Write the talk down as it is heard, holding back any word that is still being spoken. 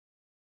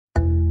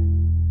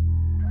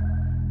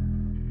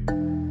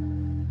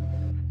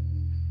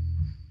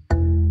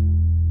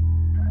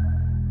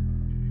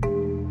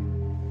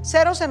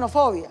Cero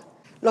xenofobia.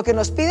 Lo que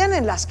nos piden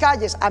en las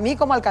calles, a mí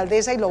como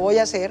alcaldesa, y lo voy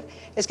a hacer,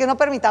 es que no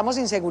permitamos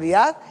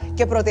inseguridad,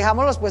 que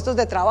protejamos los puestos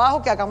de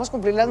trabajo, que hagamos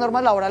cumplir las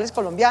normas laborales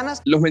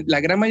colombianas. La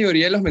gran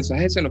mayoría de los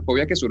mensajes de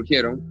xenofobia que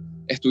surgieron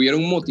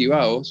estuvieron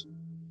motivados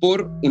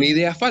por una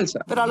idea falsa.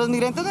 Pero a los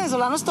migrantes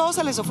venezolanos todo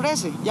se les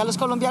ofrece. ¿Y a los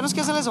colombianos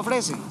qué se les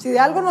ofrece? Si de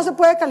algo no se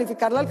puede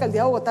calificar la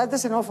alcaldía de Bogotá es de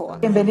xenófoba.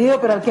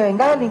 Bienvenido, pero al que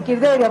venga a delinquir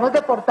deberíamos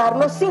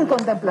deportarlo sin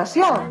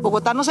contemplación.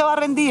 Bogotá no se va a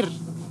rendir.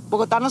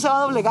 Bogotá no se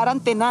va a doblegar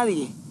ante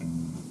nadie.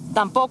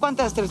 Tampoco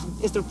ante las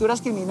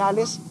estructuras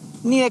criminales,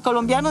 ni de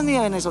colombianos ni de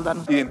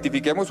venezolanos.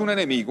 Identifiquemos un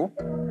enemigo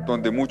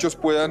donde muchos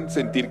puedan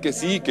sentir que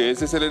sí, que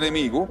ese es el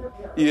enemigo,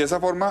 y de esa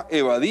forma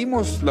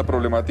evadimos la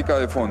problemática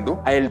de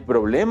fondo. El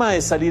problema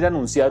es salir a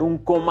anunciar un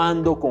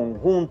comando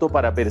conjunto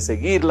para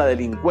perseguir la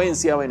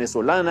delincuencia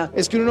venezolana.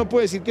 Es que uno no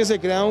puede decir que se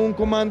crea un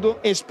comando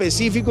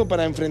específico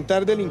para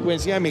enfrentar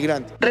delincuencia de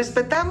migrantes.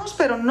 Respetamos,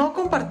 pero no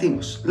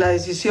compartimos la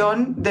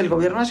decisión del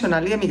Gobierno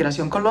Nacional y de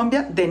Migración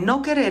Colombia de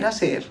no querer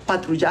hacer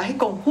patrullaje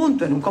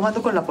conjunto en un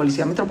comando con la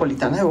Policía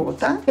Metropolitana de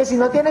Bogotá. Que si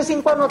no tiene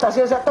 5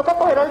 anotaciones, o sea, toca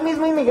coger al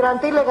mismo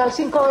inmigrante ilegal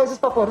 5 veces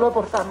para poderlo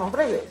deportar, no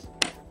fregues.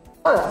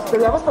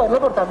 Debíamos poderlo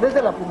deportar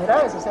desde la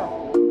primera vez, o sea.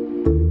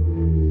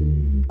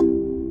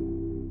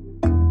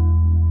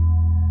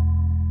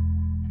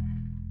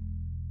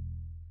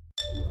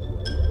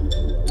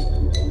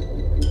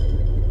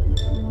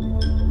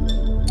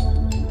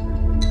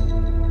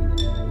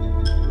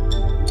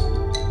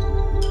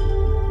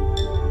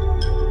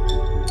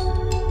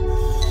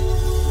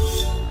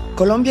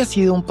 Colombia ha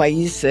sido un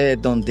país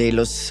donde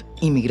los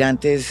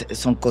inmigrantes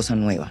son cosa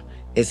nueva.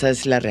 Esa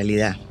es la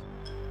realidad.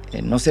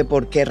 No sé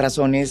por qué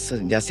razones,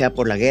 ya sea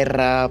por la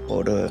guerra,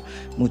 por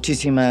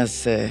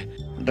muchísimas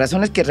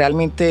razones que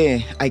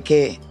realmente hay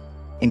que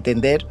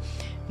entender,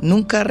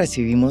 nunca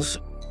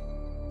recibimos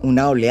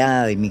una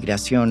oleada de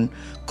inmigración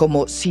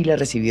como sí la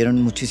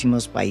recibieron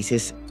muchísimos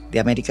países de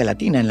América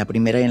Latina en la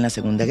Primera y en la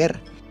Segunda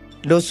Guerra.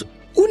 Los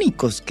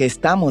únicos que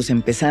estamos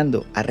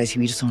empezando a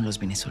recibir son los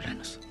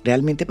venezolanos.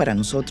 Realmente para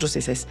nosotros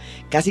ese es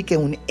casi que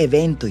un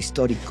evento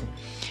histórico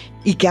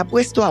y que ha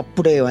puesto a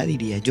prueba,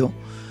 diría yo,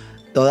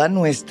 toda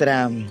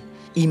nuestra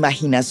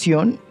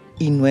imaginación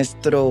y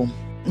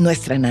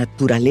nuestra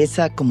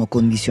naturaleza como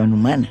condición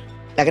humana.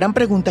 La gran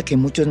pregunta que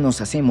muchos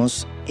nos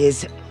hacemos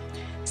es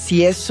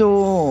si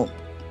eso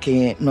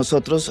que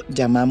nosotros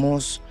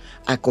llamamos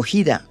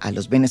acogida a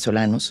los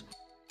venezolanos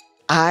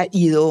ha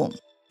ido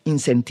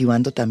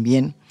incentivando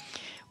también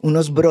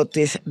unos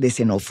brotes de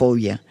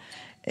xenofobia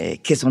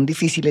que son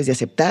difíciles de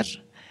aceptar,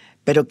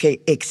 pero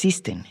que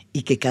existen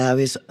y que cada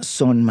vez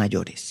son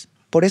mayores.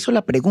 Por eso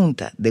la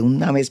pregunta, de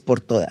una vez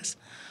por todas,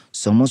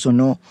 ¿somos o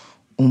no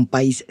un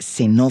país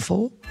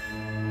xenófobo?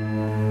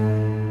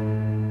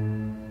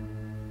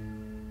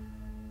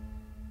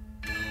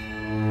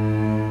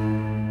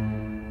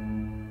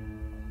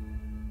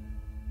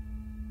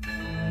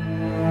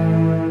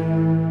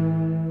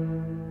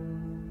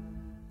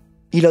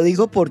 Y lo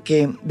digo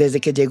porque desde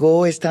que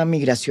llegó esta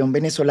migración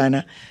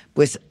venezolana,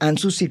 pues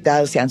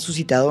se han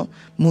suscitado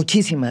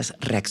muchísimas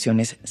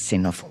reacciones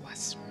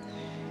xenófobas.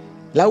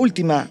 La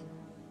última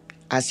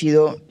ha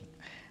sido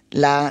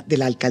la de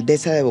la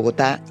alcaldesa de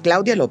Bogotá,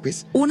 Claudia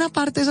López. Una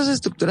parte de esas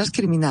estructuras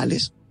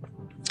criminales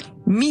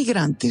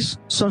migrantes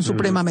son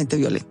supremamente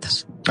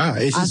violentas.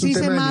 Ese es un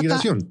tema de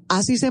migración.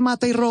 Así se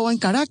mata y roba en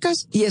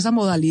Caracas, y esa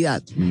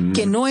modalidad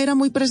que no era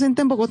muy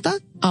presente en Bogotá,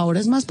 ahora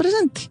es más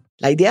presente.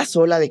 La idea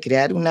sola de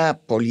crear una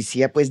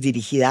policía pues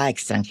dirigida a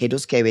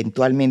extranjeros que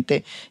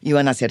eventualmente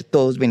iban a ser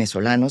todos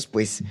venezolanos,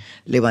 pues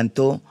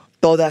levantó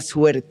toda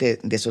suerte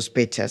de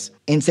sospechas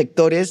en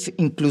sectores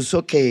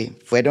incluso que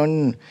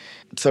fueron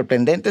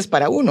sorprendentes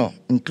para uno.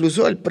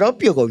 Incluso el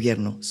propio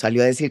gobierno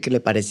salió a decir que le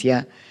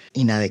parecía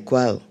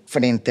inadecuado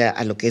frente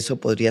a lo que eso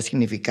podría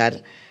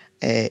significar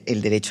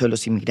el derecho de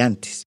los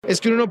inmigrantes.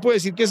 Es que uno no puede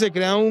decir que se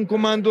crea un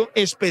comando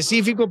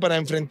específico para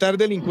enfrentar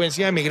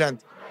delincuencia de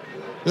migrantes.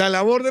 La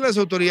labor de las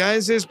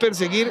autoridades es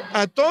perseguir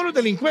a todos los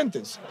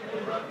delincuentes,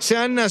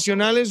 sean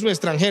nacionales o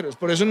extranjeros.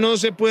 Por eso no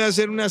se puede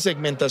hacer una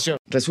segmentación.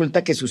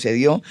 Resulta que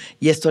sucedió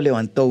y esto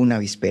levantó un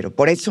avispero.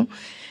 Por eso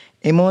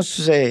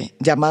hemos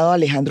llamado a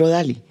Alejandro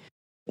Dali,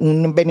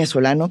 un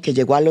venezolano que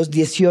llegó a los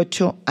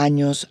 18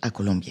 años a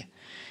Colombia.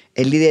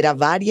 Él lidera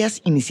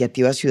varias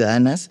iniciativas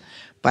ciudadanas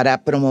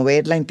para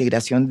promover la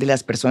integración de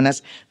las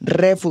personas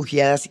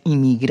refugiadas y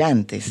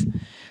migrantes,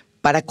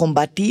 para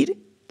combatir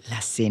la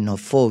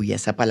xenofobia,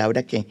 esa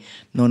palabra que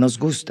no nos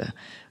gusta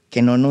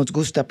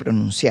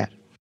pronunciar.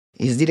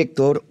 Es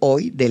director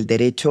hoy del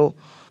derecho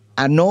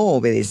a no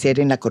obedecer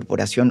en la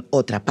corporación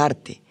Otra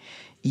Parte.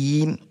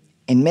 Y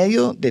en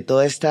medio de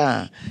toda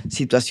esta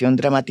situación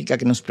dramática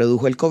que nos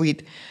produjo el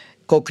COVID,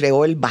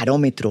 co-creó el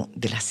barómetro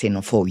de la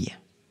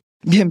xenofobia.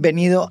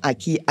 Bienvenido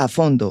aquí a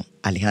fondo,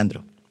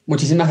 Alejandro.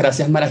 Muchísimas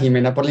gracias, Mara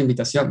Jimena, por la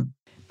invitación.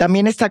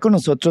 También está con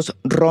nosotros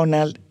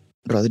Ronald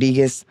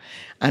Rodríguez,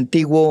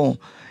 antiguo,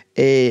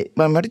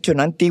 mejor dicho,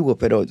 no antiguo,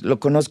 pero lo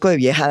conozco de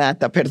vieja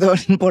data, perdón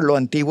por lo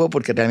antiguo,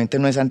 porque realmente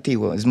no es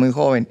antiguo, es muy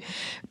joven,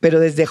 pero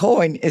desde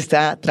joven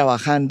está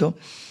trabajando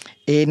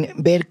en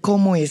ver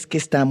cómo es que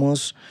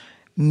estamos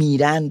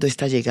mirando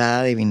esta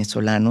llegada de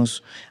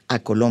venezolanos a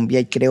Colombia,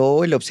 y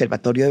creó el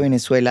Observatorio de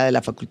Venezuela de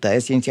la Facultad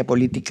de Ciencia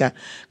Política,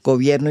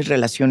 Gobierno y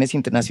Relaciones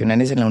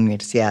Internacionales en la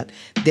Universidad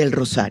del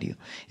Rosario.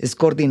 Es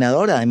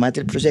coordinadora, además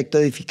del proyecto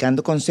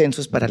Edificando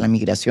Consensos para la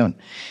Migración,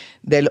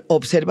 del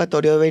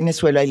Observatorio de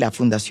Venezuela y la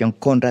Fundación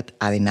Konrad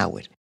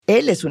Adenauer.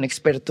 Él es un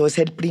experto, es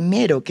el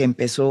primero que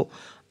empezó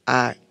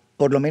a,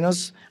 por lo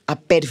menos, a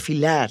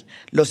perfilar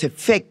los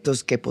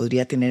efectos que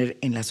podría tener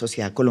en la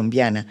sociedad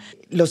colombiana,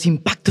 los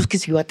impactos que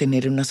se iba a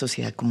tener en una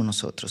sociedad como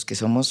nosotros, que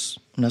somos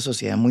una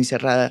sociedad muy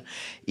cerrada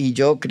y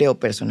yo creo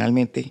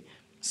personalmente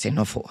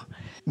xenófoba.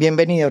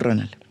 Bienvenido,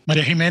 Ronald.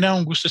 María Jimena,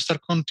 un gusto estar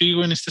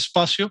contigo en este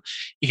espacio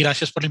y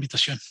gracias por la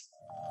invitación.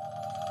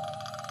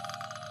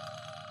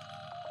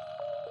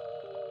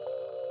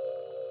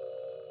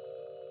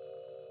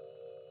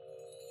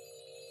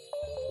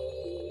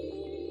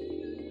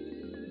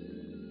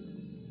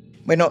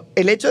 Bueno,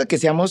 el hecho de que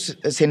seamos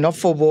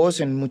xenófobos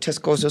en muchas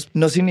cosas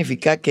no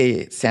significa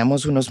que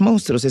seamos unos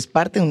monstruos. Es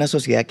parte de una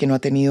sociedad que no ha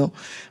tenido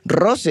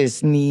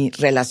roces ni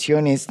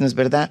relaciones, ¿no es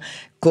verdad?,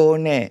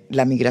 con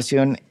la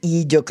migración.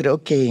 Y yo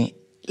creo que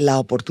la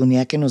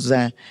oportunidad que nos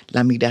da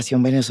la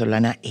migración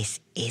venezolana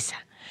es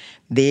esa,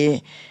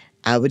 de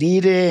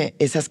abrir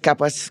esas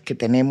capas que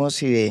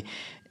tenemos y de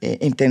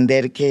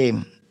entender que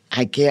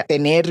hay que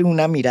tener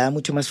una mirada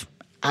mucho más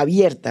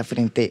abierta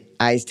frente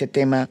a este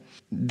tema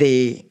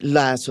de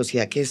la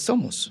sociedad que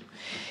somos.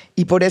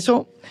 Y por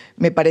eso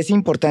me parece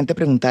importante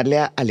preguntarle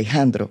a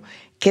Alejandro,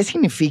 ¿qué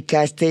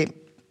significa este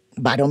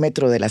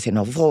barómetro de la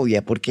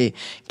xenofobia? Porque,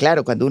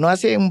 claro, cuando uno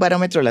hace un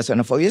barómetro de la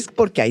xenofobia es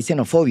porque hay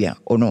xenofobia,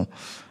 ¿o no?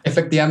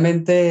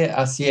 Efectivamente,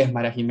 así es,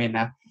 María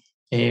Jimena.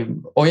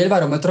 Hoy el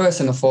barómetro de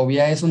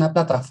xenofobia es una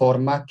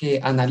plataforma que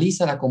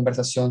analiza la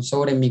conversación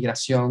sobre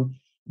migración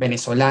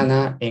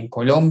venezolana en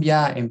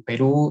Colombia, en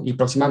Perú y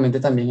próximamente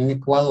también en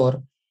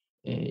Ecuador.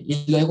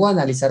 Y luego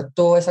analizar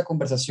toda esa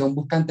conversación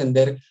busca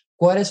entender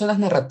cuáles son las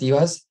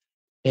narrativas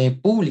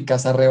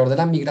públicas alrededor de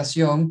la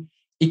migración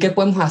y qué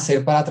podemos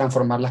hacer para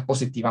transformarlas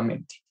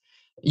positivamente.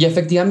 Y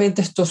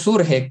efectivamente esto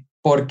surge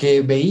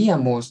porque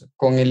veíamos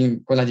con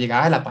la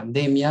llegada de la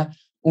pandemia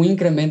un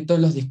incremento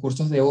en los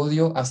discursos de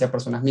odio hacia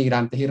personas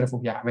migrantes y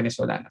refugiadas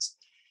venezolanas.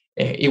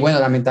 Y bueno,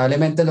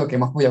 lamentablemente lo que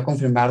hemos podido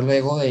confirmar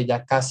luego de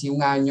ya casi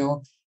un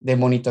año de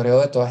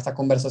monitoreo de toda esta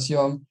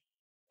conversación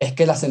es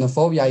que la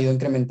xenofobia ha ido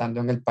incrementando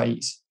en el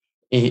país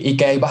y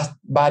que hay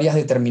varias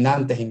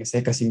determinantes en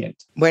ese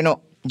crecimiento.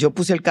 Bueno, yo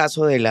puse el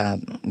caso de la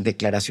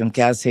declaración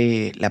que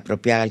hace la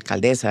propia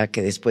alcaldesa,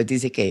 que después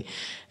dice que,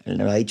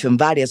 lo ha dicho en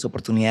varias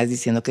oportunidades,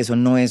 diciendo que eso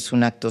no es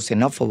un acto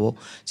xenófobo,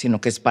 sino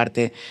que es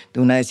parte de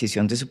una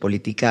decisión de su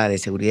política de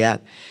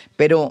seguridad.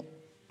 Pero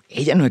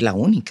ella no es la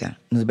única,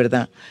 ¿no es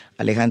verdad,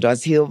 Alejandro? Han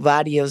sido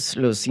varios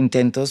los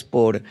intentos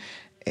por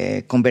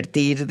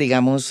convertir,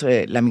 digamos,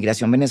 la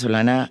migración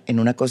venezolana en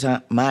una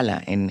cosa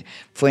mala, en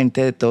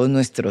fuente de todos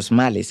nuestros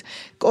males,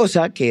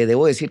 cosa que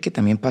debo decir que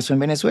también pasó en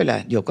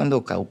Venezuela. Yo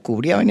cuando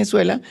cubría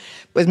Venezuela,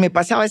 pues me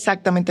pasaba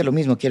exactamente lo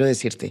mismo, quiero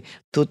decirte.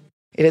 Tú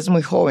eres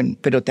muy joven,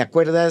 pero ¿te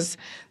acuerdas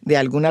de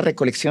alguna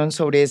recolección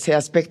sobre ese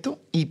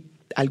aspecto y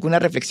alguna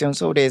reflexión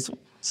sobre eso?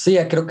 Sí,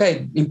 creo que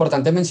es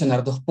importante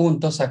mencionar dos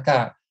puntos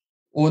acá.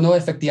 Uno,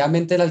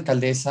 efectivamente, la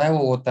alcaldesa de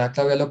Bogotá,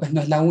 Claudia López, no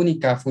es la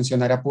única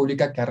funcionaria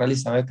pública que ha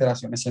realizado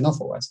declaraciones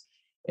xenófobas.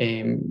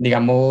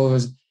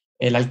 Digamos,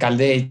 el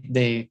alcalde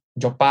de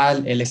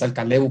Yopal, el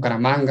exalcalde de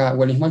Bucaramanga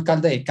o el mismo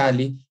alcalde de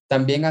Cali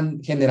también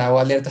han generado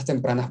alertas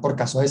tempranas por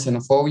casos de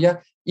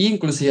xenofobia e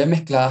inclusive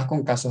mezcladas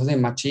con casos de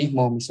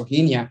machismo o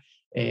misoginia.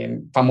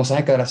 Famosas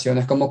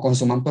declaraciones como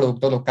consuman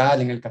producto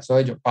local, en el caso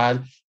de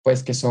Yopal,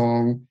 pues que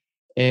son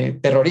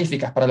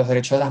terroríficas para los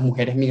derechos de las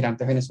mujeres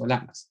migrantes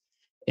venezolanas.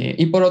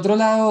 Y por otro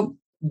lado,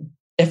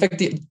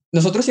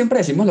 nosotros siempre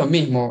decimos lo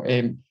mismo.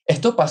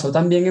 Esto pasó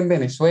también en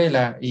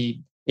Venezuela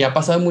y ha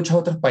pasado en muchos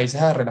otros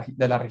países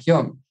de la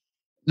región.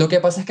 Lo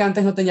que pasa es que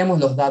antes no teníamos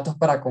los datos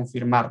para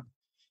confirmar.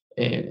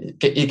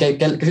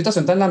 Qué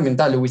situación tan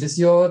lamentable. Hubiese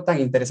sido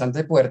tan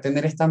interesante poder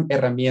tener esta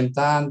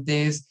herramienta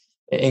antes,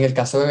 en el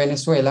caso de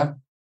Venezuela,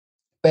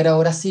 pero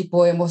ahora sí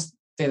podemos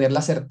tener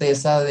la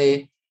certeza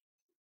de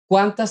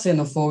cuánta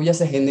xenofobia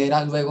se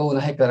genera luego de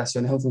unas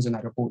declaraciones de un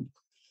funcionario público.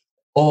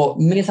 O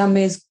mes a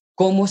mes,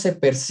 cómo se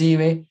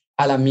percibe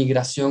a la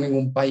migración en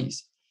un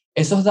país.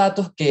 Esos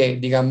datos que,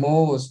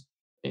 digamos,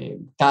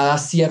 cada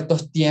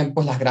ciertos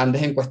tiempos las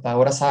grandes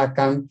encuestadoras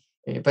sacan,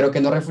 pero que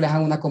no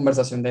reflejan una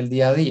conversación del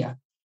día a día.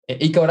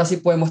 Y que ahora sí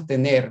podemos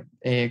tener.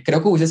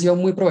 Creo que hubiese sido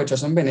muy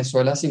provechoso en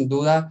Venezuela, sin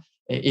duda,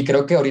 y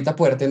creo que ahorita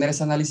poder tener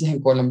ese análisis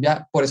en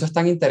Colombia, por eso es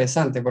tan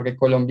interesante, porque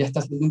Colombia está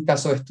haciendo un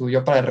caso de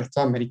estudio para el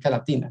resto de América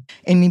Latina.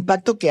 El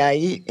impacto que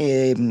hay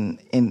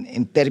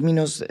en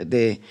términos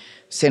de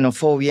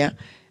xenofobia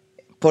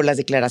por las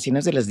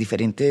declaraciones de las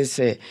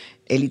diferentes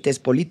élites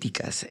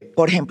políticas.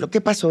 Por ejemplo, ¿qué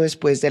pasó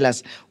después de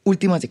las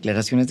últimas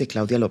declaraciones de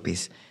Claudia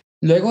López?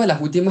 Luego de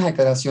las últimas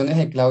declaraciones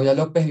de Claudia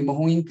López vimos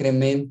un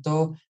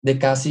incremento de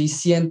casi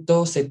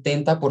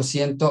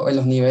 170% en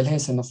los niveles de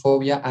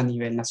xenofobia a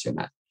nivel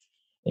nacional.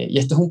 Y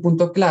esto es un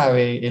punto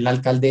clave. La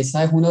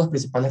alcaldesa es uno de los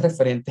principales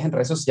referentes en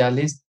redes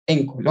sociales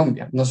en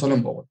Colombia, no solo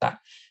en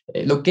Bogotá.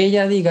 Lo que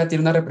ella diga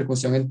tiene una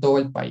repercusión en todo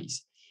el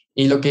país.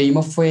 Y lo que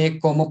vimos fue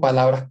cómo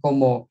palabras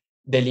como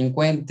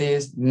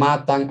delincuentes,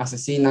 matan,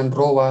 asesinan,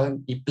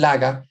 roban y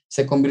plaga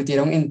se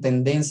convirtieron en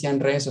tendencia en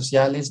redes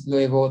sociales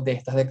luego de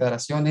estas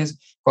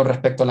declaraciones con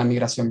respecto a la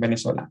migración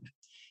venezolana.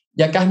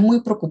 Y acá es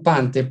muy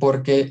preocupante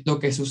porque lo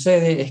que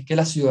sucede es que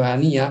la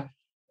ciudadanía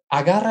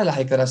agarra las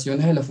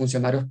declaraciones de los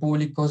funcionarios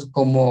públicos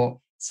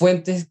como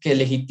fuentes que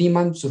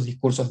legitiman sus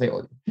discursos de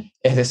odio.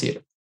 Es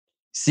decir,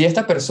 si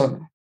esta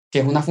persona, que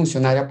es una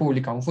funcionaria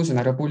pública, un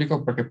funcionario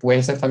público, porque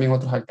puede ser también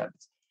otros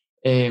alcaldes,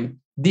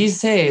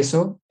 dice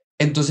eso,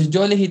 entonces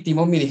yo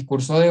legitimo mi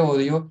discurso de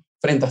odio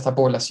frente a esta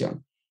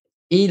población.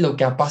 Y lo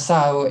que ha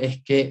pasado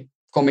es que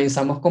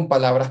comenzamos con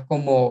palabras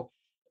como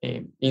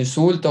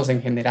insultos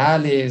en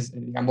generales,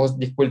 digamos,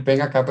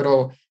 disculpen acá,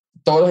 pero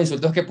todos los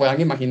insultos que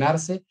puedan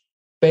imaginarse,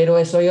 pero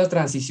eso ha ido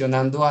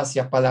transicionando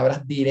hacia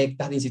palabras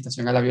directas de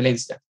incitación a la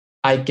violencia.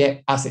 Hay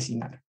que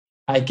asesinar,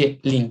 hay que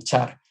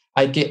linchar,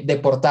 hay que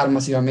deportar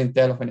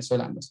masivamente a los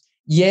venezolanos.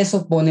 Y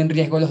eso pone en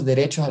riesgo los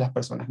derechos de las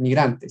personas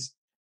migrantes.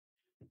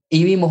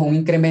 Y vimos un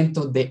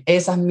incremento de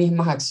esas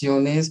mismas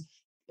acciones,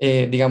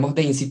 digamos,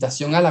 de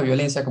incitación a la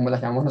violencia, como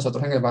las llamamos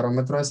nosotros en el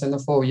barómetro de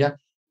xenofobia,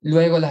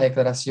 luego las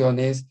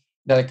declaraciones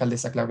de la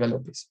alcaldesa Claudia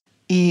López.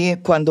 Y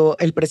cuando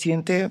el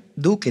presidente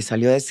Duque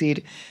salió a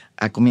decir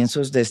a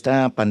comienzos de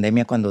esta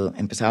pandemia, cuando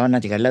empezaban a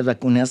llegar las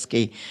vacunas,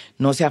 que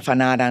no se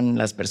afanaran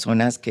las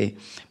personas que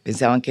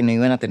pensaban que no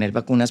iban a tener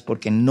vacunas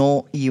porque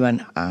no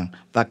iban a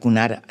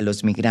vacunar a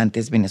los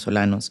migrantes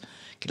venezolanos,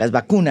 que las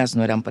vacunas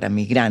no eran para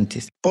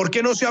migrantes. ¿Por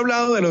qué no se ha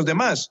hablado de los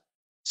demás?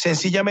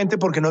 Sencillamente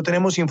porque no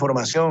tenemos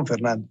información,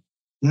 Fernando.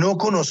 No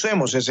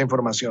conocemos esa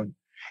información.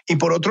 Y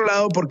por otro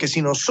lado, porque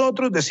si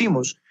nosotros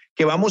decimos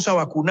que vamos a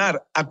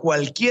vacunar a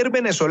cualquier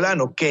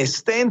venezolano que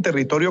esté en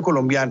territorio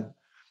colombiano,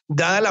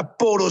 dada la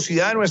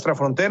porosidad de nuestra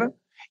frontera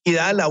y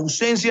dada la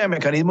ausencia de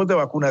mecanismos de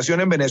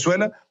vacunación en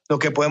Venezuela, lo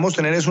que podemos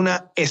tener es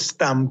una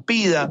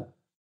estampida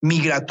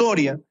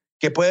migratoria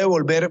que puede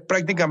volver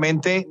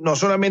prácticamente no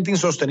solamente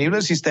insostenible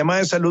el sistema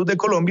de salud de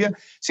Colombia,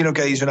 sino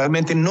que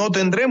adicionalmente no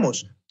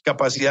tendremos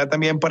capacidad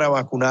también para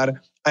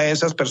vacunar a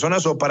esas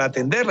personas o para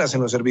atenderlas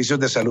en los servicios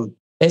de salud.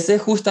 Ese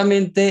es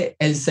justamente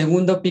el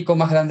segundo pico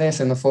más grande de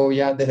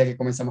xenofobia desde que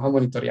comenzamos a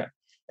monitorear.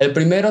 El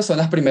primero son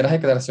las primeras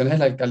declaraciones de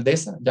la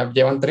alcaldesa, ya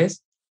llevan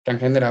 3, que han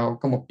generado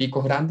como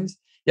picos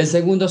grandes, y el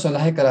segundo son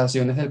las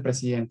declaraciones del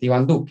presidente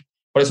Iván Duque.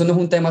 Por eso no es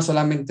un tema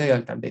solamente de la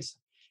alcaldesa.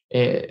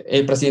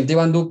 El presidente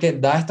Iván Duque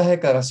da estas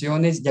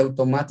declaraciones y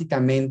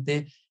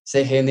automáticamente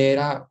se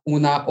genera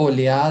una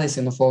oleada de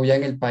xenofobia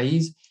en el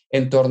país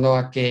en torno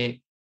a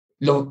que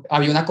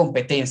había una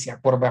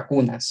competencia por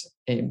vacunas.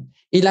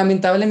 Y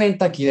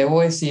lamentablemente aquí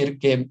debo decir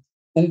que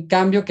un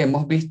cambio que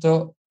hemos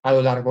visto a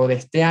lo largo de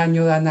este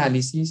año de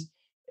análisis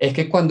es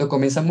que cuando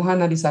comenzamos a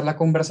analizar la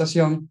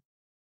conversación,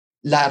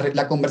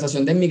 la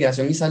conversación de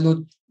migración y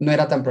salud no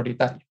era tan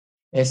prioritaria.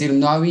 Es decir,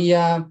 no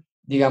había,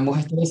 digamos,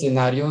 estos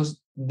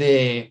escenarios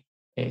de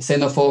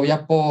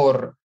xenofobia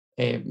por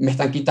me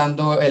están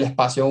quitando el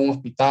espacio en un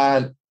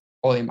hospital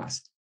o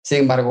demás. Sin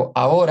embargo,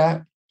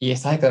 ahora, y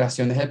estas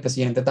declaraciones del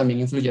presidente también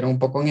influyeron un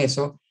poco en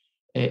eso,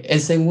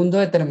 el segundo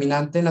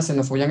determinante en la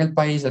xenofobia en el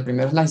país, el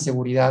primero es la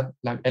inseguridad,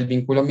 el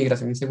vínculo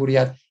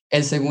migración-inseguridad,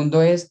 el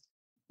segundo es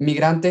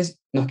migrantes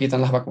nos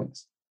quitan las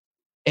vacunas.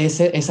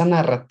 Esa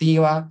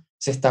narrativa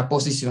se está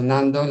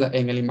posicionando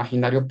en el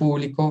imaginario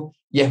público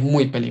y es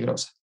muy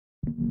peligrosa.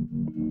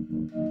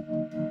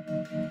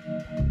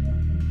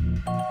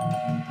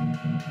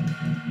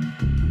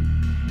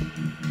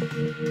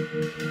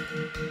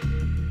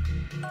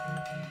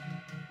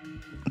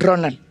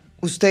 Ronald,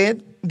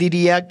 ¿usted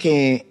diría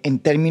que en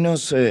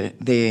términos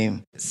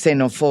de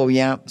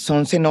xenofobia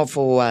son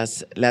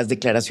xenófobas las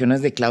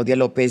declaraciones de Claudia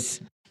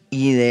López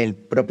y del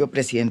propio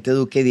presidente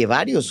Duque y de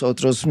varios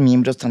otros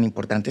miembros tan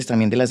importantes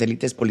también de las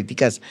élites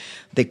políticas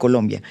de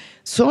Colombia?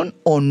 ¿Son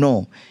o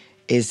no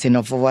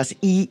xenófobas?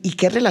 ¿Y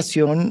qué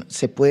relación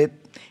se puede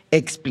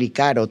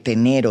explicar o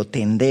tener o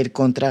tender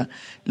contra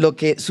lo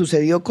que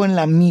sucedió con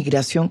la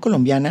migración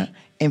colombiana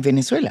en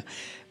Venezuela?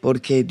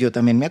 Porque yo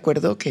también me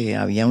acuerdo que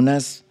había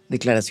unas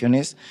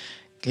declaraciones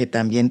que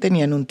también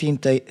tenían un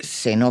tinte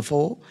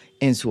xenófobo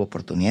en su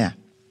oportunidad.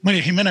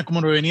 María Jimena,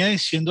 como lo venía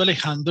diciendo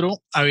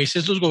Alejandro, a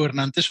veces los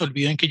gobernantes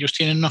olvidan que ellos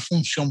tienen una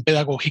función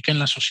pedagógica en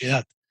la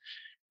sociedad.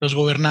 Los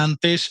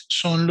gobernantes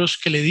son los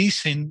que le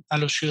dicen a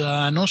los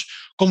ciudadanos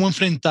cómo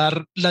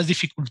enfrentar las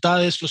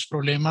dificultades, los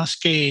problemas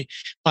que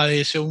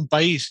padece un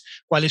país,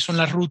 cuáles son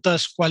las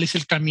rutas, cuál es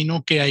el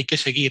camino que hay que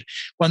seguir.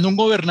 Cuando un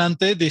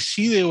gobernante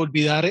decide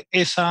olvidar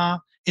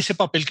ese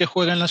papel que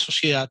juega en la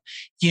sociedad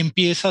y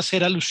empieza a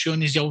hacer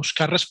alusiones y a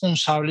buscar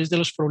responsables de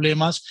los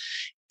problemas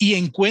y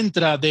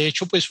encuentra, de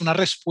hecho, pues una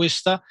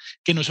respuesta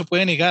que no se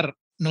puede negar.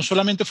 No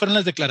solamente fueron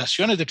las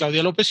declaraciones de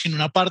Claudia López, sino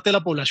una parte de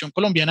la población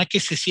colombiana que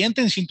se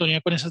siente en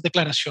sintonía con esas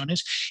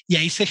declaraciones y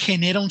ahí se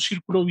genera un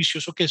círculo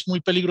vicioso que es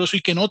muy peligroso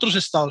y que en otros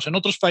estados, en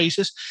otros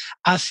países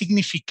ha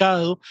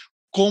significado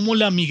cómo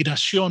la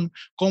migración,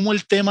 cómo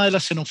el tema de la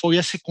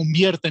xenofobia se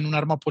convierte en un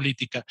arma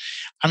política.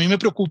 A mí me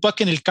preocupa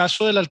que en el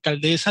caso de la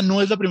alcaldesa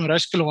no es la primera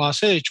vez que lo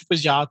hace, de hecho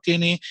pues ya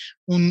tiene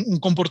un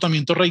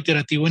comportamiento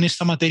reiterativo en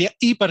esta materia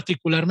y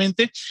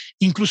particularmente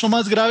incluso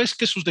más graves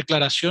que sus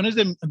declaraciones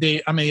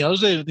a mediados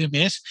de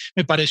mes.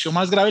 Me pareció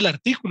más grave el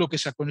artículo que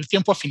sacó en El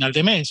Tiempo a final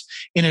de mes,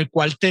 en el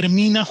cual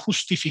termina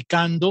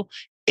justificando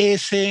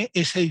ese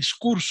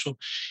discurso,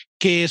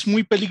 que es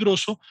muy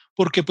peligroso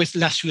porque pues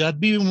la ciudad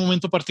vive un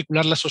momento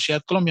particular, la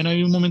sociedad colombiana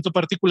vive un momento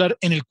particular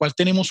en el cual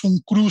tenemos un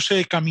cruce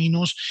de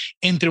caminos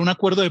entre un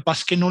acuerdo de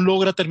paz que no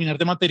logra terminar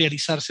de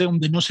materializarse,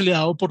 donde no se le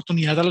da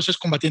oportunidad a los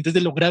excombatientes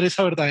de lograr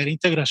esa verdadera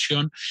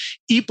integración,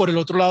 y por el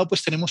otro lado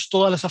pues tenemos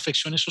todas las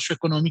afecciones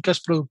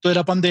socioeconómicas producto de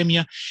la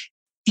pandemia,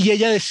 y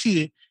ella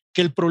decide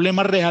que el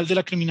problema real de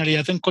la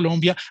criminalidad en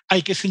Colombia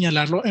hay que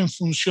señalarlo en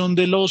función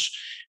de los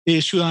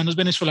ciudadanos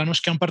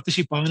venezolanos que han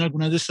participado en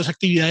algunas de estas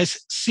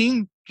actividades,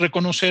 sin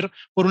reconocer,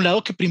 por un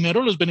lado, que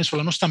primero los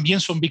venezolanos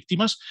también son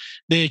víctimas.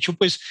 De hecho,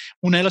 pues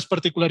una de las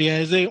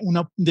particularidades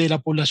de la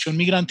población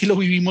migrante, y lo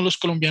vivimos los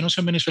colombianos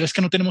en Venezuela, es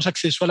que no tenemos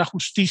acceso a la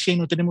justicia y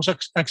no tenemos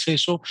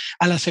acceso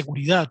a la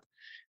seguridad.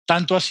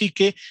 Tanto así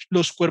que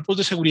los cuerpos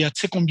de seguridad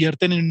se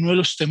convierten en uno de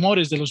los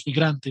temores de los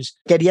migrantes.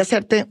 Quería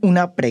hacerte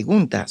una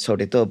pregunta,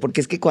 sobre todo,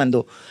 porque es que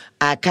cuando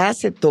acá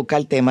se toca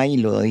el tema, y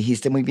lo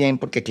dijiste muy bien,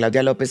 porque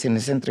Claudia López en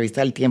esa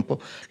entrevista del Tiempo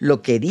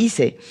lo que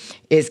dice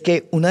es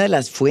que una de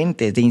las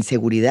fuentes de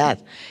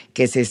inseguridad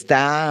que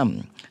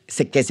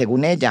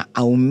según ella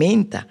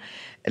aumenta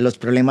los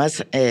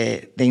problemas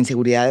de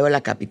inseguridad de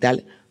la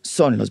capital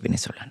son los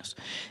venezolanos.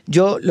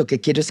 Yo lo que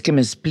quiero es que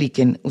me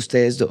expliquen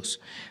ustedes dos,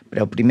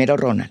 pero primero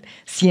Ronald,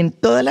 si en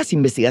todas las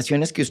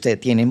investigaciones que ustedes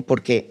tienen,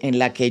 porque en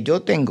la que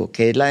yo tengo,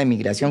 que es la de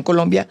Migración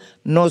Colombia,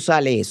 no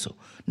sale eso,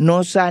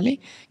 no sale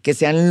que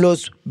sean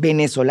los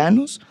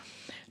venezolanos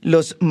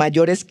los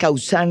mayores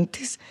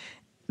causantes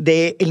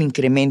del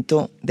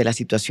incremento de la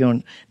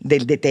situación,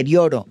 del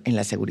deterioro en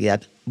la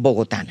seguridad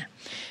bogotana.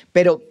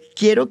 Pero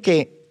quiero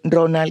que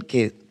Ronald,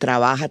 que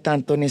trabaja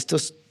tanto en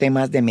estos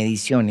temas de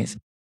mediciones,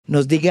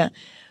 nos diga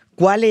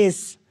cuál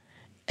es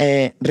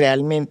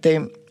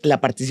realmente la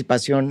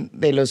participación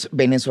de los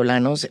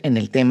venezolanos en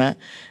el tema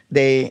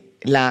de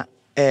la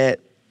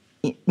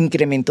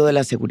incremento de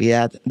la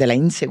seguridad, de la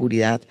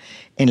inseguridad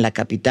en la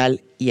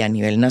capital y a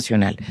nivel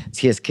nacional,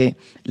 si es que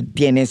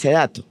tiene ese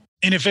dato.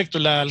 En efecto,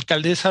 la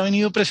alcaldesa ha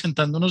venido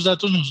presentando unos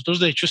datos. Nosotros,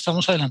 de hecho,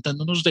 estamos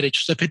adelantando unos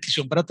derechos de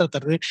petición para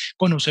tratar de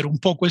conocer un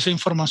poco esa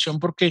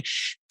información, porque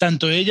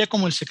tanto ella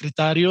como el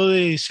secretario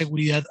de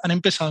Seguridad han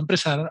empezado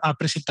a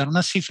presentar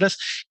unas cifras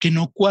que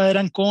no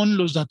cuadran con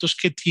los datos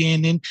que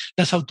tienen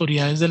las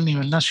autoridades del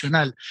nivel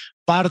nacional.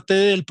 Parte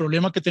del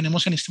problema que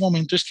tenemos en este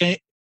momento es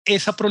que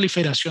esa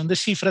proliferación de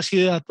cifras y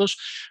de datos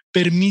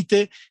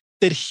permite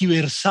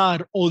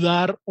tergiversar o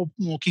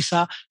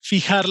quizá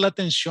fijar la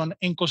atención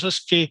en cosas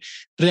que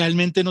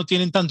realmente no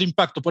tienen tanto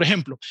impacto. Por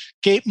ejemplo,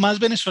 que más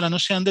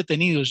venezolanos sean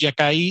detenidos, y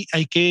acá hay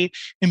que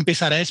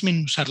empezar a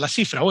desmenuzar la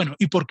cifra. Bueno,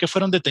 ¿y por qué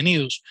fueron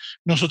detenidos?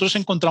 Nosotros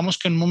encontramos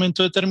que en un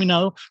momento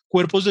determinado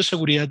cuerpos de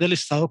seguridad del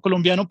Estado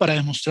colombiano, para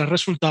demostrar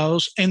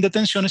resultados en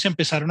detenciones,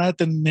 empezaron a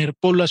detener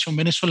población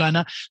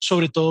venezolana,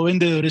 sobre todo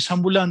vendedores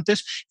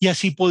ambulantes, y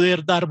así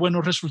poder dar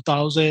buenos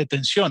resultados de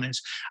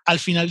detenciones. Al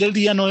final del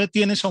día no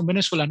detienes a un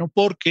venezolano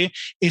porque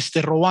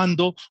esté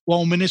robando, o a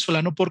un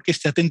venezolano porque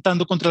esté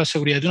atentando contra la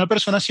seguridad de una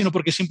persona, sino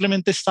porque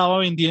simplemente estaba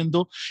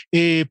vendiendo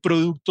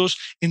productos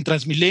en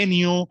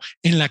Transmilenio,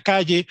 en la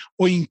calle,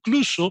 o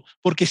incluso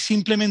porque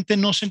simplemente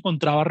no se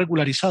encontraba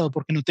regularizado,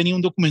 porque no tenía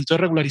un documento de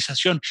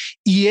regularización.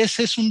 Y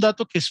ese es un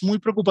dato que es muy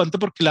preocupante,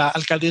 porque la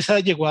alcaldesa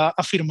llegó a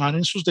afirmar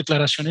en sus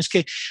declaraciones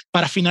que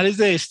para finales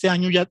de este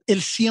año ya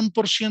el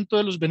 100%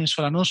 de los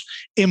venezolanos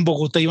en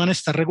Bogotá iban a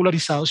estar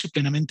regularizados y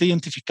plenamente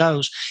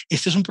identificados.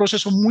 Este es un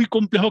proceso muy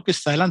complejo que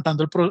está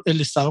adelantando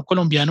el Estado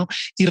colombiano,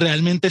 y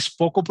realmente es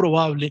poco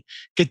probable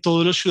que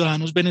todos los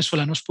ciudadanos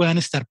venezolanos puedan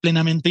estar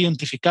plenamente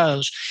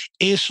identificados.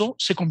 Eso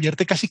se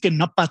convierte casi que en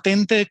una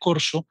patente de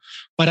corso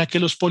para que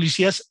los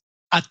policías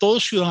a todo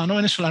ciudadano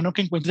venezolano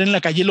que encuentren en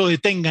la calle lo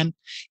detengan,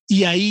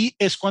 y ahí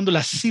es cuando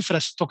las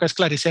cifras toca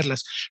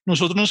esclarecerlas.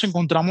 Nosotros nos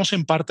encontramos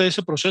en parte de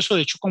ese proceso.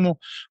 De hecho, como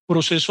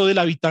proceso de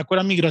la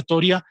bitácora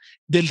migratoria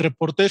del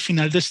reporte de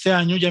final de este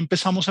año, ya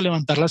empezamos a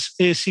levantar las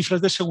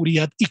cifras de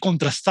seguridad y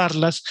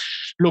contrastarlas,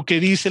 lo que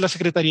dice la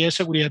Secretaría de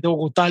Seguridad de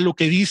Bogotá, lo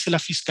que dice la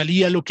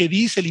Fiscalía, lo que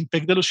dice el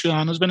IMPEC de los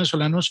ciudadanos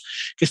venezolanos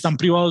que están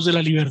privados de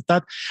la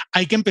libertad.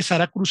 Hay que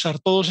empezar a cruzar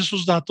todos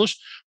esos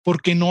datos,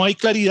 porque no hay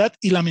claridad,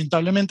 y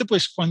lamentablemente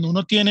pues cuando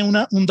uno tiene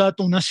un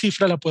dato, una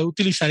cifra, la puede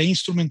utilizar e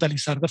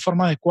instrumentalizar de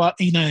forma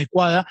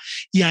inadecuada,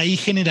 y ahí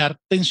generar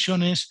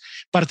tensiones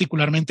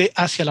particularmente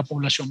hacia la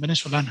población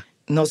venezolana.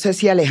 No sé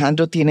si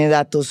Alejandro tiene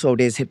datos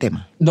sobre ese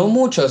tema. No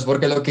muchos,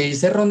 porque lo que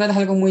dice Ronald es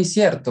algo muy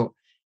cierto,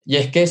 y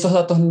es que esos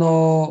datos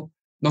no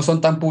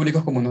son tan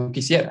públicos como uno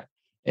quisiera.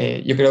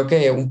 Yo creo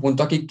que un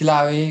punto aquí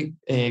clave,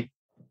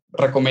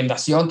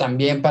 recomendación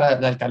también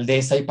para la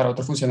alcaldesa y para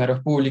otros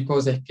funcionarios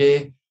públicos, es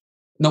que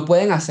no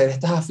pueden hacer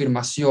estas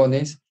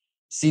afirmaciones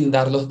sin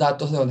dar los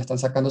datos de dónde están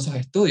sacando esos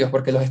estudios,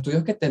 porque los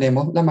estudios que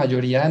tenemos la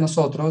mayoría de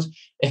nosotros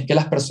es que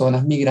las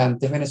personas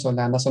migrantes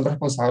venezolanas son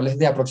responsables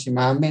de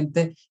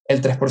aproximadamente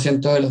el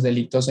 3% de los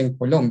delitos en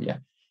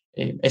Colombia.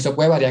 Eso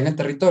puede variar en el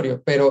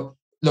territorio, pero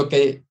lo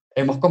que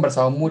hemos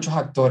conversado muchos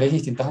actores de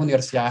distintas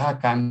universidades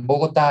acá en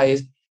Bogotá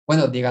es,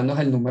 bueno, díganos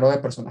el número de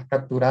personas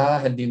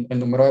capturadas, el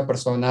número de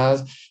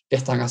personas que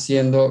están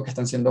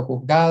siendo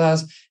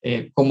juzgadas,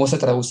 cómo se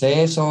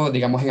traduce eso,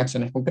 digamos, en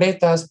acciones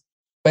concretas.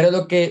 Pero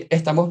lo que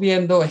estamos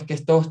viendo es que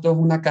esto es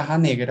una caja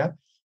negra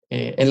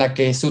en la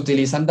que se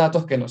utilizan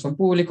datos que no son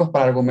públicos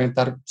para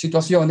argumentar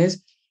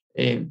situaciones,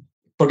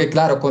 porque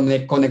claro,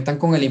 conectan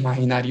con el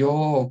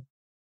imaginario,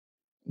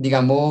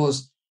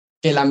 digamos,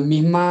 que la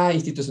misma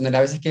institucionalidad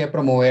a veces quiere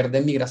promover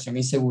de migración e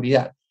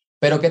inseguridad.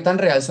 Pero qué tan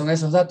real son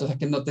esos datos es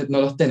que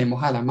no los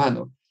tenemos a la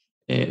mano.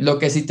 Lo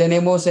que sí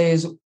tenemos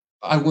es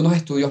algunos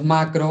estudios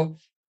macro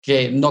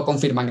que no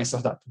confirman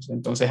esos datos.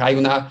 Entonces hay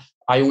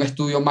un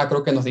estudio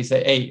macro que nos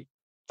dice, hey,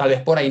 tal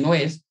vez por ahí no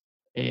es.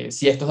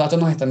 Si estos datos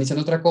nos están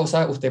diciendo otra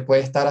cosa, usted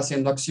puede estar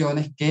haciendo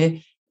acciones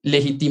que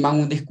legitiman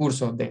un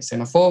discurso de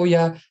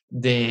xenofobia,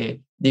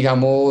 de,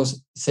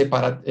 digamos,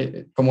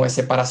 como de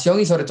separación,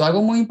 y sobre todo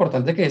algo muy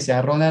importante que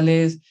decía Ronald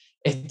es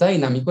esta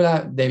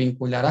dinámica de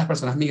vincular a las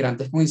personas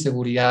migrantes con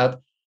inseguridad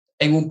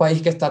en un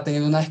país que está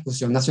teniendo una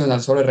discusión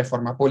nacional sobre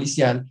reforma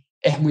policial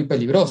es muy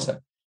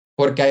peligrosa,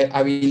 porque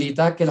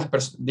habilita que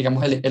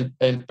digamos,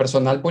 el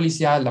personal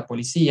policial, la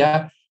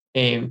policía,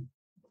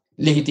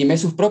 legitime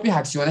sus propias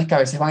acciones que a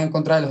veces van en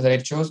contra de los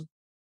derechos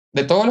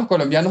de todos los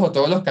colombianos o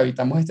todos los que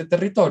habitamos este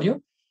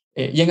territorio,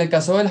 y en el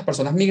caso de las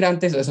personas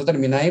migrantes, eso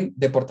termina en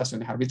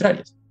deportaciones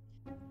arbitrarias.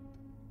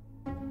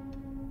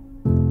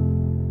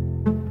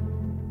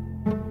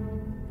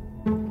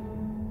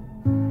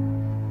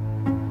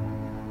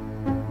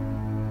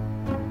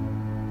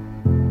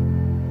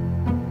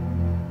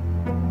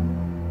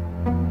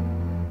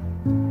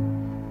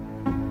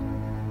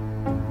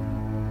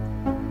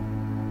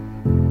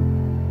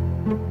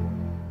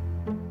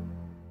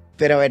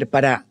 Pero a ver,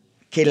 para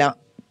que la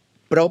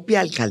propia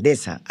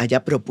alcaldesa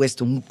haya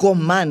propuesto un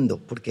comando,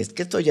 porque es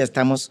que esto ya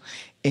estamos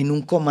en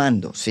un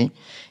comando, ¿sí?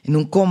 En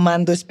un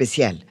comando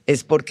especial,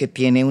 es porque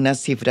tiene unas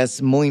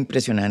cifras muy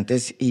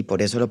impresionantes y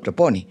por eso lo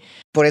propone.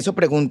 Por eso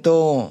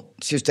pregunto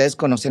si ustedes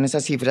conocen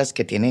esas cifras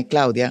que tiene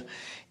Claudia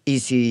y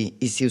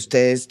si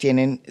ustedes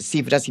tienen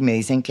cifras y me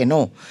dicen que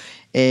no.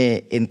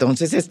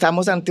 Entonces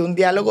estamos ante un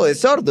diálogo de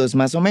sordos,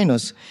 más o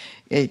menos.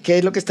 ¿Qué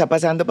es lo que está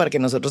pasando para que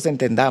nosotros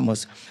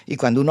entendamos? Y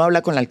cuando uno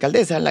habla con la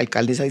alcaldesa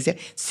dice,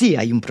 sí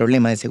hay un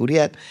problema de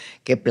seguridad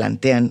que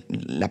plantean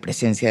la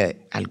presencia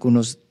de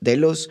algunos de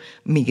los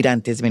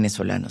migrantes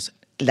venezolanos.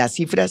 Las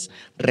cifras,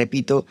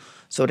 repito,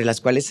 sobre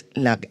las cuales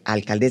la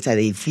alcaldesa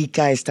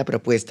edifica esta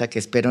propuesta, que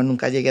espero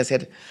nunca llegue a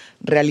ser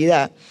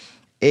realidad,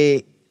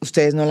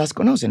 ustedes no las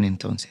conocen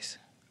entonces.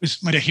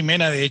 Pues María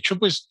Jimena, de hecho,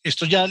 pues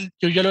esto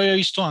yo ya lo había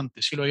visto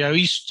antes y lo había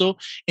visto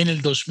en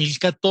el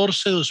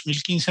 2014,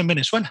 2015 en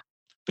Venezuela.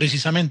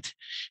 Precisamente,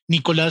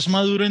 Nicolás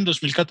Maduro en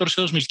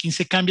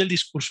 2014-2015 cambia el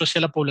discurso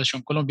hacia la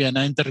población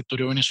colombiana en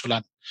territorio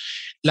venezolano.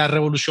 La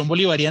revolución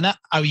bolivariana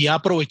había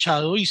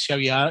aprovechado y se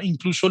había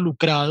incluso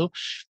lucrado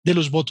de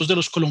los votos de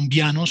los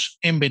colombianos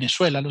en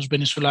Venezuela. Los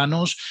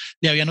venezolanos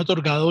le habían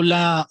otorgado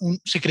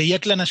se creía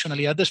que la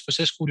nacionalidad, después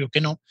se descubrió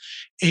que no,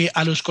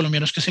 a los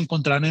colombianos que se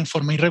encontraban en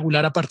forma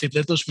irregular a partir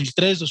del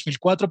 2003,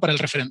 2004 para el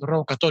referendo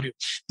revocatorio.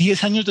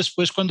 10 años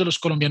después, cuando los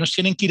colombianos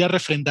tienen que ir a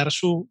refrendar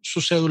su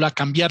cédula, a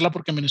cambiarla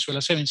porque en Venezuela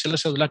se vence la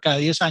cédula cada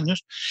 10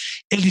 años,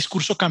 el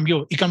discurso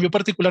cambió, y cambió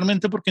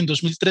particularmente porque en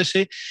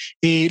 2013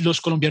 los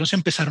colombianos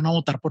empezaron a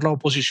votar por la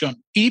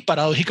oposición, y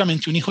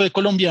paradójicamente un hijo de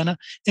colombiana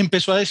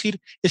empezó a decir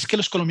es que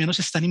los colombianos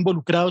están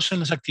involucrados en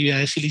las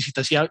actividades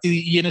ilícitas,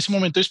 y en ese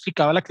momento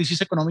explicaba la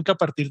crisis económica a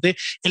partir de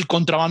el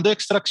contrabando de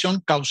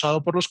extracción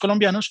causado por los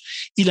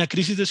colombianos y la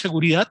crisis de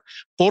seguridad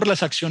por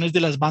las acciones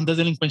de las bandas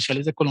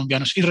delincuenciales de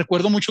colombianos. Y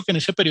recuerdo mucho que en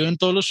ese periodo en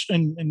todos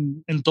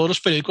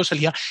los periódicos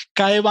salía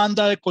cae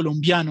banda de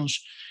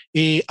colombianos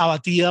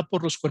abatida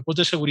por los cuerpos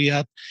de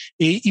seguridad,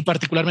 y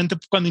particularmente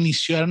cuando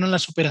iniciaron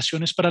las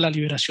operaciones para la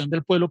liberación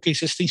del pueblo, que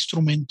es este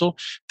instrumento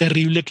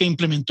terrible que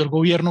implementó el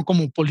gobierno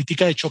como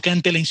política de choque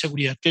ante la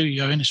inseguridad que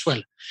vivía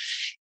Venezuela.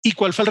 ¿Y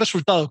cuál fue el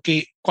resultado?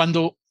 Que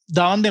cuando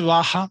daban de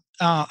baja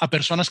a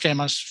personas, que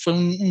además fue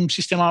un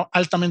sistema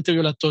altamente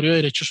violatorio de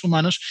derechos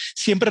humanos,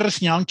 siempre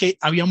reseñaban que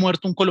había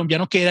muerto un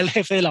colombiano que era el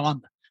jefe de la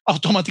banda.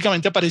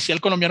 Automáticamente aparecía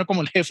el colombiano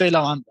como el jefe de la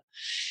banda.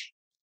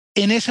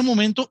 En ese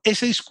momento,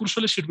 ese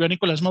discurso le sirvió a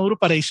Nicolás Maduro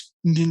para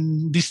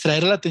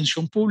distraer la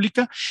atención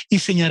pública y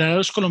señalar a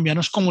los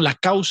colombianos como la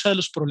causa de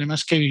los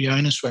problemas que vivía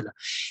Venezuela.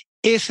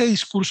 Ese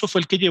discurso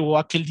fue el que llevó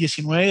a que el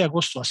 19 de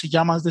agosto, hace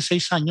ya más de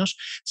 6 años,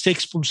 se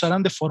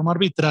expulsaran de forma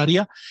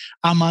arbitraria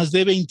a más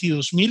de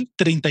 22.000,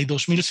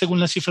 32.000 según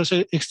las cifras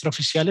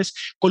extraoficiales,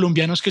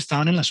 colombianos que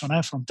estaban en la zona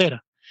de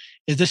frontera.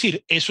 Es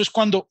decir, eso es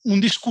cuando un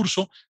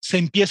discurso se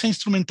empieza a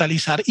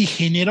instrumentalizar y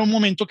genera un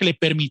momento que le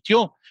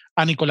permitió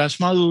a Nicolás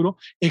Maduro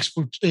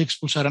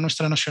expulsar a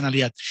nuestra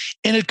nacionalidad.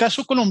 En el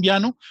caso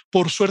colombiano,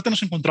 por suerte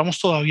nos encontramos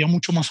todavía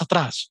mucho más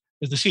atrás.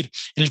 Es decir,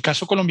 en el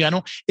caso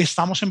colombiano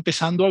estamos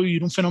empezando a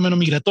vivir un fenómeno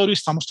migratorio,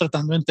 estamos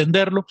tratando de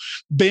entenderlo,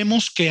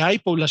 vemos que hay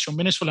población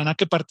venezolana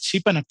que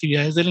participa en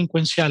actividades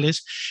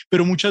delincuenciales,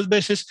 pero muchas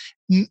veces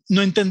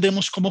no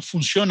entendemos cómo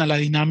funciona la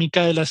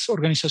dinámica de las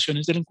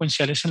organizaciones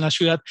delincuenciales en la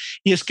ciudad,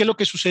 y es que lo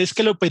que sucede es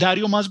que el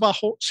operario más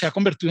bajo se ha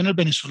convertido en el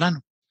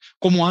venezolano,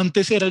 como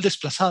antes era el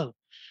desplazado.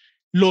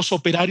 Los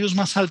operarios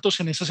más altos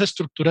en esas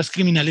estructuras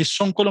criminales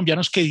son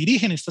colombianos que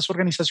dirigen estas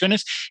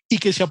organizaciones y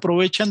que se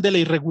aprovechan de la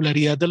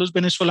irregularidad de los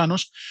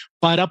venezolanos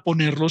para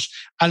ponerlos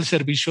al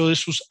servicio de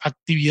sus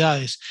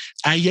actividades.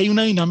 Ahí hay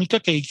una dinámica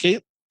que hay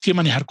que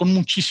manejar con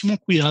muchísimo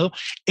cuidado.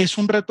 Es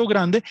un reto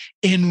grande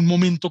en un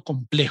momento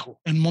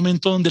complejo, en un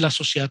momento donde la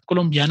sociedad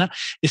colombiana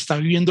está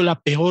viviendo la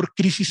peor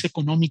crisis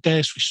económica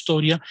de su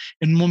historia,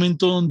 en un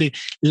momento donde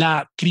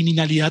la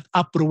criminalidad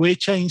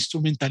aprovecha e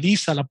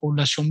instrumentaliza a la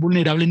población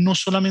vulnerable, no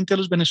solamente a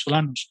los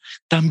venezolanos,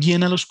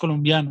 también a los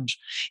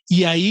colombianos.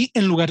 Y ahí,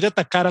 en lugar de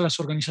atacar a las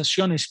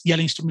organizaciones y a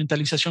la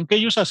instrumentalización que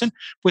ellos hacen,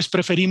 pues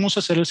preferimos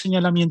hacer el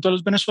señalamiento a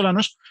los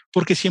venezolanos,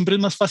 porque siempre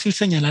es más fácil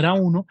señalar a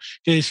uno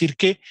que decir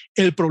que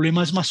el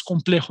problema es más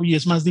complejo y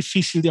es más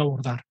difícil de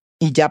abordar.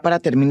 Y ya para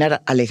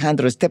terminar,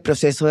 Alejandro, este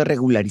proceso de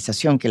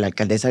regularización que la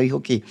alcaldesa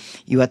dijo que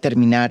iba a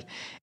terminar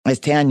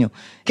este año,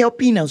 ¿qué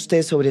opina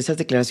usted sobre esas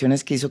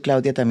declaraciones que hizo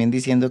Claudia también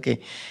diciendo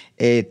que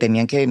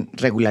tenían que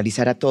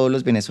regularizar a todos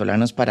los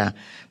venezolanos para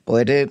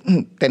poder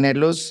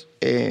tenerlos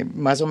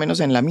más o menos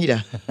en la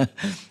mira?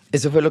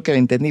 Eso fue lo que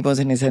entendimos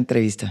en esa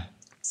entrevista.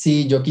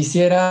 Sí, yo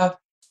quisiera,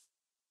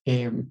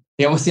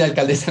 digamos, si la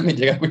alcaldesa me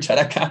llega a escuchar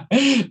acá,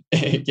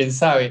 quién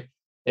sabe,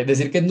 es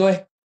decir que no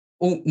es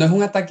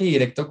un ataque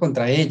directo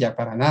contra ella,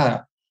 para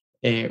nada.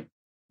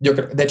 Yo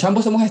creo, de hecho,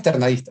 ambos somos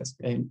externadistas,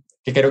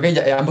 que creo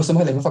que ambos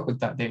somos de la misma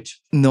facultad, de hecho.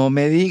 No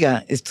me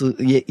diga,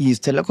 y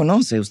usted lo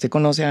conoce, usted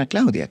conoce a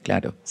Claudia,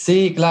 claro.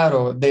 Sí,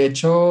 claro, de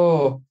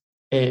hecho,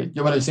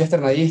 yo soy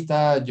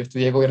externadista, yo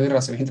estudié Gobierno y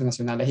Relaciones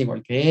Internacionales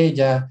igual que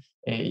ella,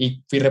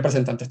 y fui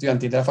representante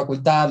estudiantil de la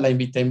facultad, la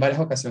invité en varias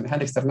ocasiones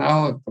al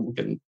externado, como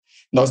que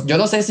no, yo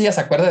no sé si ella se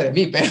acuerda de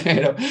mí,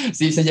 pero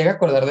si se llega a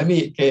acordar de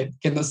mí, que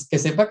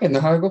sepa que no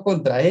es algo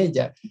contra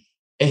ella.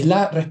 Es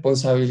la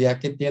responsabilidad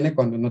que tiene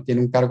cuando uno tiene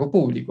un cargo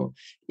público.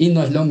 Y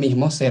no es lo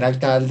mismo ser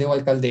alcalde o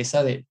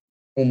alcaldesa de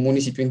un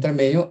municipio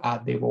intermedio a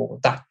de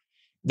Bogotá.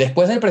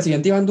 Después del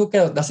presidente Iván Duque,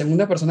 la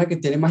segunda persona que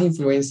tiene más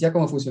influencia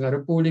como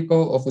funcionario público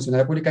o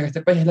funcionaria pública en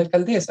este país es la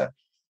alcaldesa.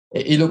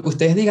 Y lo que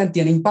ustedes digan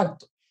tiene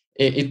impacto.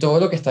 Y todo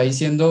lo que está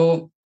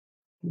diciendo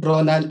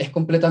Ronald es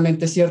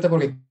completamente cierto,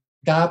 porque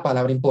cada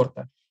palabra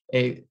importa.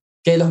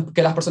 Que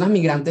las personas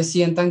migrantes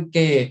sientan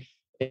que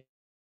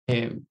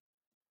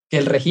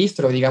el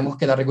registro, digamos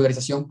que la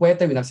regularización puede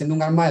terminar siendo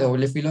un arma de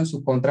doble filo en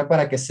su contra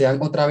para que sean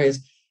otra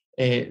vez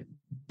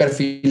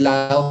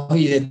perfilados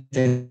y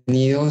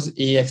detenidos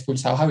y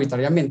expulsados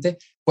arbitrariamente,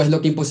 pues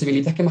lo que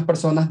imposibilita es que más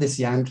personas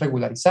decidan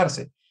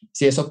regularizarse.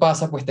 Si eso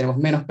pasa, pues tenemos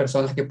menos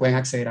personas que pueden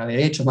acceder a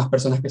derechos, más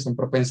personas que son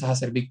propensas a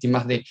ser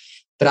víctimas de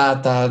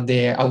trata,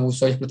 de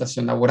abuso y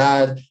explotación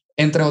laboral,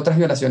 entre otras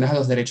violaciones a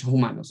los derechos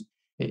humanos.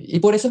 Y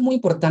por eso es muy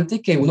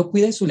importante que uno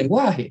cuide su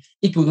lenguaje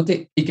y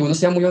que uno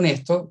sea muy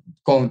honesto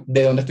con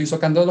de dónde estoy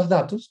sacando los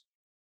datos.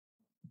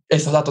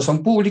 Esos datos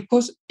son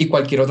públicos y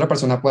cualquier otra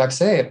persona puede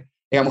acceder.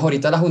 Digamos,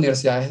 ahorita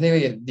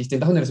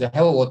distintas universidades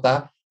de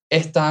Bogotá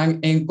están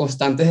en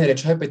constantes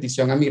derechos de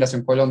petición a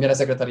Migración Colombia, a la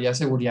Secretaría de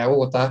Seguridad de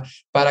Bogotá,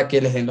 para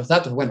que les den los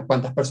datos. Bueno,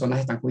 cuántas personas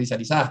están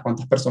judicializadas,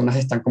 cuántas personas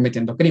están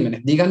cometiendo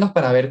crímenes. Díganos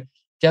para ver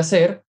qué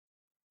hacer,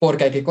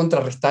 porque hay que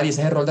contrarrestar, y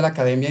ese es el rol de la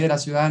academia y de la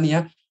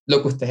ciudadanía,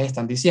 lo que ustedes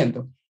están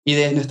diciendo. Y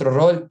de nuestro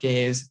rol,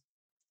 que es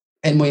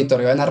el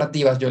monitoreo de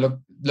narrativas, yo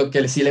lo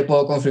que sí le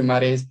puedo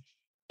confirmar es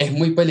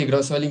muy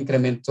peligroso el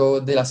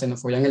incremento de la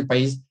xenofobia en el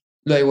país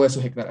luego de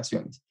sus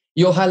declaraciones.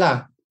 Y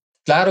ojalá,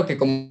 claro que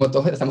como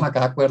todos estamos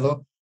acá de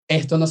acuerdo,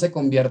 esto no se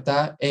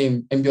convierta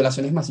en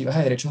violaciones masivas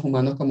de derechos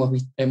humanos como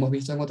hemos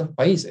visto en otros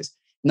países.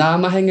 Nada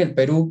más en el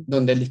Perú,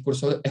 donde el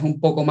discurso es un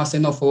poco más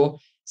xenófobo,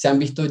 se han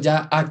visto ya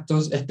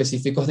actos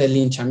específicos de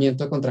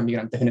linchamiento contra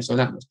migrantes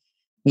venezolanos.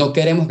 No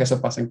queremos que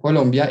eso pase en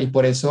Colombia, y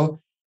por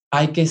eso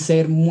hay que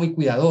ser muy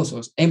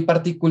cuidadosos, en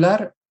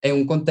particular en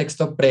un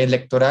contexto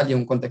preelectoral y en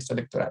un contexto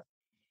electoral.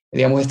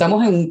 Digamos,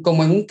 estamos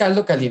como en un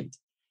caldo caliente,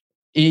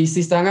 y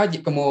si están allí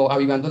como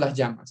avivando las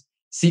llamas.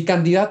 Si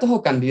candidatos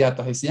o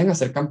candidatas deciden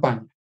hacer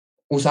campaña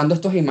usando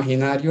estos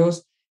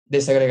imaginarios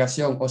de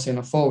segregación o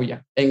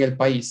xenofobia en el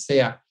país,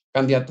 sea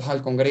candidatos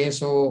al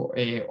Congreso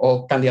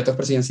o candidatos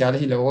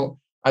presidenciales y luego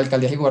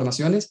alcaldías y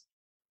gobernaciones,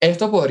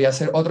 esto podría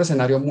ser otro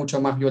escenario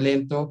mucho más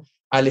violento,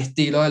 al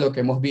estilo de lo que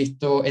hemos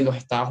visto en los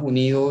Estados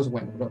Unidos o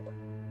en Europa.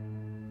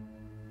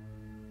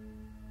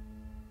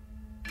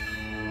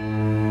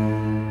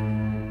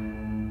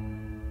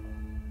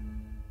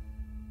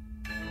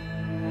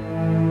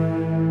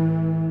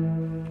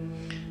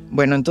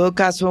 Bueno, en todo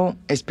caso,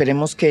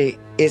 esperemos que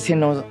ese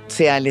no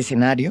sea el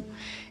escenario,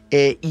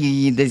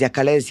 y desde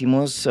acá le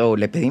decimos o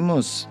le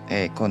pedimos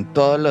con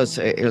todo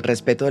el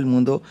respeto del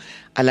mundo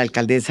a la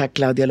alcaldesa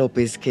Claudia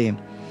López que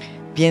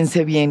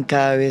piense bien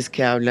cada vez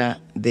que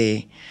habla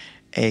de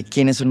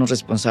 ¿Quiénes son los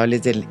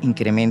responsables del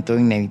incremento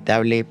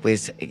inevitable?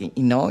 Pues,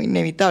 y no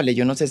inevitable,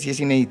 yo no sé si es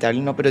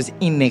inevitable o no, pero es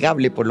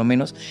innegable por lo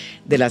menos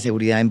de la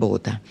seguridad en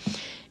Bogotá.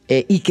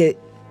 Y que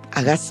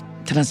hagas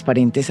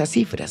transparentes esas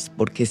cifras,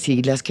 porque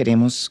sí las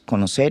queremos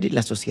conocer y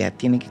la sociedad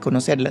tiene que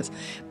conocerlas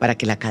para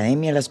que la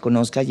academia las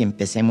conozca y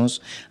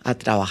empecemos a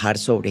trabajar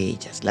sobre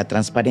ellas. La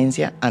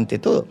transparencia, ante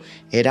todo,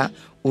 era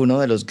uno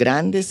de los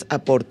grandes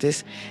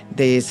aportes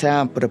de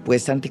esa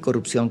propuesta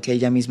anticorrupción que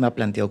ella misma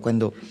planteó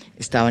cuando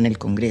estaba en el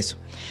Congreso.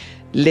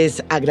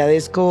 Les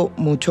agradezco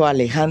mucho a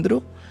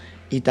Alejandro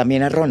y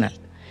también a Ronald,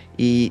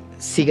 y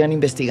sigan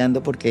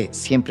investigando porque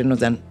siempre nos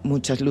dan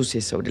muchas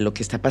luces sobre lo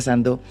que está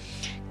pasando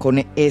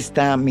con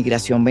esta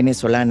migración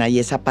venezolana y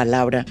esa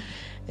palabra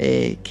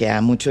que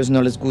a muchos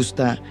no les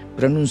gusta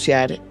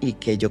pronunciar y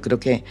que yo creo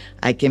que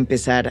hay que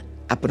empezar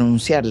a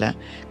pronunciarla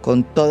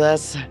con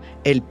todas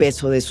el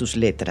peso de sus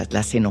letras,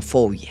 la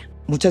xenofobia.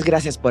 Muchas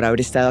gracias por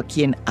haber estado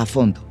aquí en A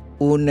Fondo,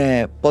 un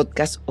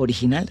podcast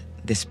original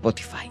de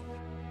Spotify.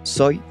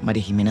 Soy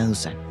María Jimena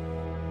Duzán.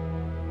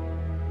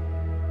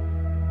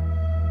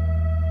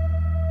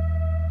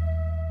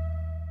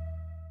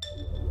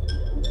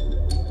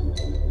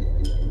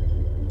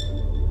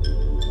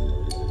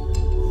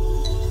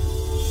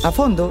 A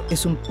Fondo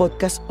es un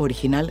podcast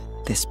original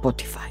de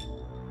Spotify.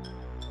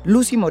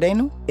 Lucy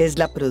Moreno es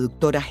la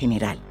productora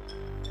general.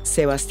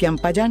 Sebastián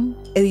Payán,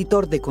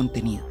 editor de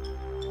contenido.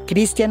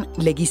 Cristian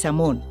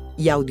Leguizamón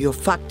y Audio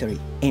Factory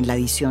en la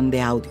edición de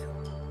audio.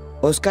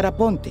 Óscar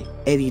Aponte,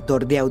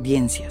 editor de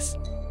audiencias.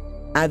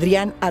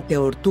 Adrián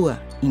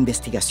Ateortúa,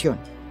 investigación.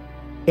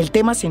 El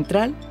tema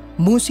central,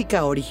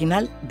 música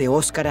original de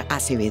Óscar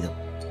Acevedo.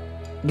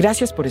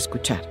 Gracias por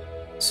escuchar.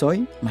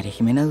 Soy María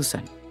Jimena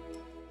Duzán.